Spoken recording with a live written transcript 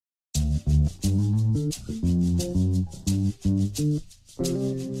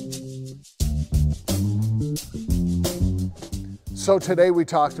So today we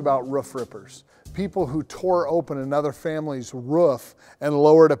talked about roof rippers, people who tore open another family's roof and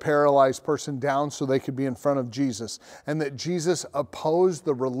lowered a paralyzed person down so they could be in front of Jesus, and that Jesus opposed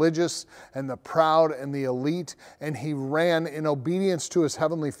the religious and the proud and the elite, and he ran in obedience to his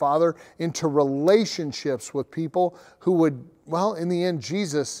heavenly Father into relationships with people who would, well, in the end,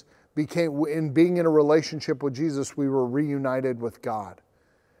 Jesus became, in being in a relationship with Jesus, we were reunited with God.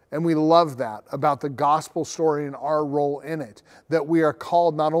 And we love that about the gospel story and our role in it, that we are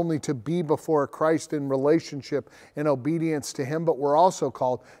called not only to be before Christ in relationship and obedience to him, but we're also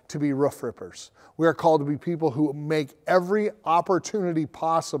called to be roof rippers. We are called to be people who make every opportunity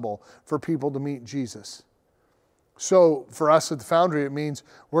possible for people to meet Jesus. So for us at the Foundry, it means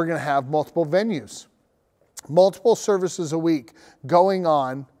we're going to have multiple venues, multiple services a week going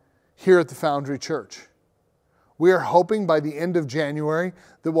on here at the Foundry Church. We are hoping by the end of January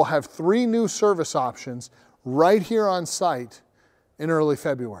that we'll have 3 new service options right here on site in early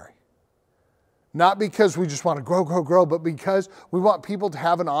February. Not because we just want to grow, but because we want people to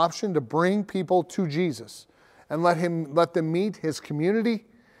have an option to bring people to Jesus and let them meet his community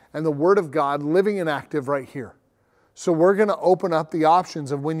and the Word of God living and active right here. So we're going to open up the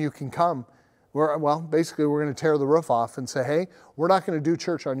options of when you can come. Basically we're going to tear the roof off and say, hey, we're not going to do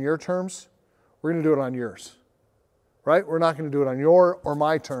church on your terms. We're going to do it on yours. Right? We're not going to do it on your or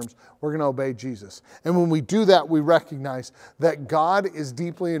my terms. We're going to obey Jesus. And when we do that, we recognize that God is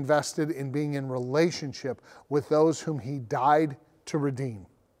deeply invested in being in relationship with those whom he died to redeem.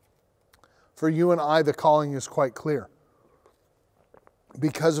 For you and I, the calling is quite clear.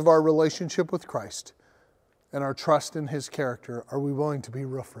 Because of our relationship with Christ and our trust in his character, are we willing to be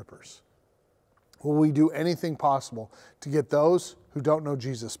roof rippers? Will we do anything possible to get those who don't know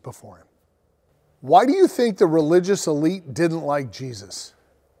Jesus before him? Why do you think the religious elite didn't like Jesus?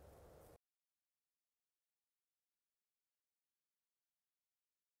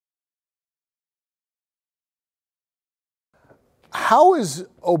 How is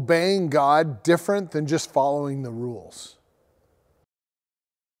obeying God different than just following the rules?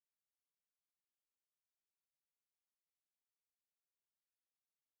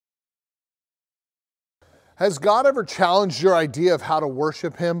 Has God ever challenged your idea of how to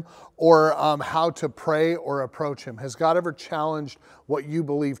worship him or how to pray or approach him? Has God ever challenged what you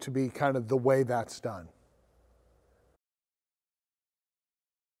believe to be kind of the way that's done?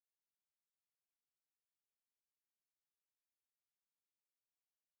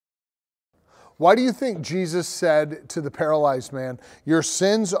 Why do you think Jesus said to the paralyzed man, your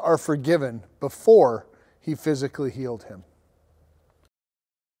sins are forgiven, before he physically healed him?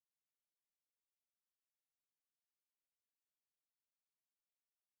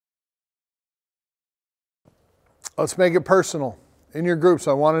 Let's make it personal. In your groups,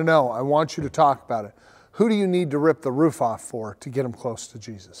 I want to know. I want you to talk about it. Who do you need to rip the roof off for to get them close to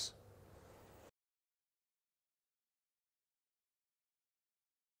Jesus?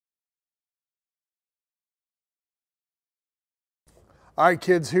 All right,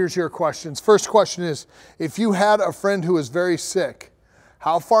 kids, here's your questions. First question is, if you had a friend who was very sick,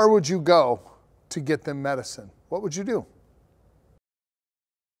 how far would you go to get them medicine? What would you do?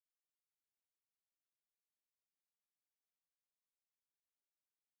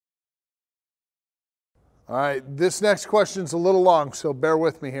 All right, this next question's a little long, so bear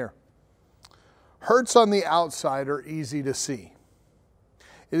with me here. Hurts on the outside are easy to see.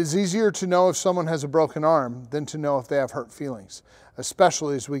 It is easier to know if someone has a broken arm than to know if they have hurt feelings,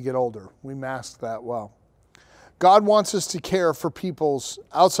 especially as we get older. We mask that well. God wants us to care for people's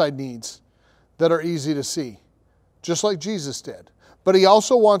outside needs that are easy to see, just like Jesus did. But he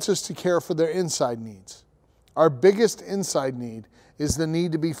also wants us to care for their inside needs. Our biggest inside need is the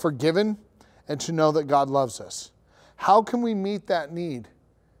need to be forgiven and to know that God loves us. How can we meet that need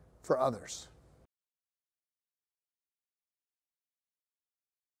for others?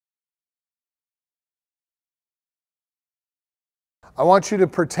 I want you to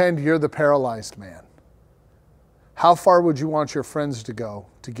pretend you're the paralyzed man. How far would you want your friends to go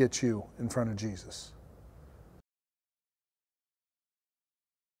to get you in front of Jesus?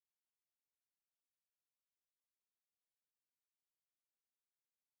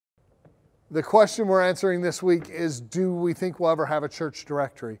 The question we're answering this week is, do we think we'll ever have a church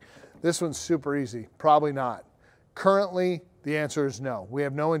directory? This one's super easy. Probably not. Currently, the answer is no. We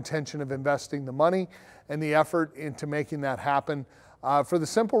have no intention of investing the money and the effort into making that happen for the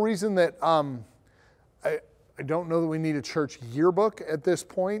simple reason that I don't know that we need a church yearbook at this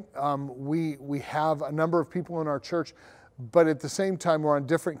point. We have a number of people in our church, but at the same time, we're on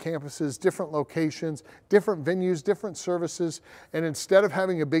different campuses, different locations, different venues, different services. And instead of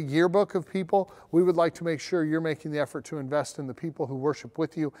having a big yearbook of people, we would like to make sure you're making the effort to invest in the people who worship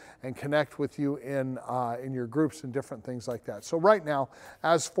with you and connect with you in your groups and different things like that. So right now,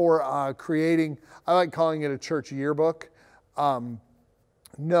 as for creating, I like calling it a church yearbook.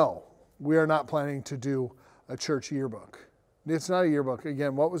 No, we are not planning to do a church yearbook. It's not a yearbook.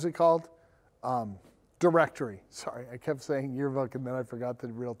 Again, what was it called? Directory. Sorry, I kept saying yearbook and then I forgot the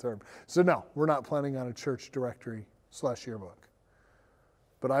real term. So no, we're not planning on a church directory / yearbook.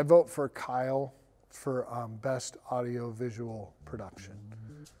 But I vote for Kyle for best audio visual production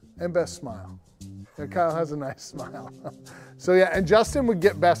and best smile. Yeah, Kyle has a nice smile. So yeah, and Justin would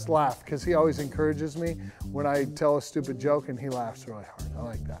get best laugh because he always encourages me when I tell a stupid joke and he laughs really hard. I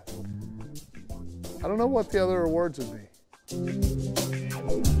like that. I don't know what the other awards would be.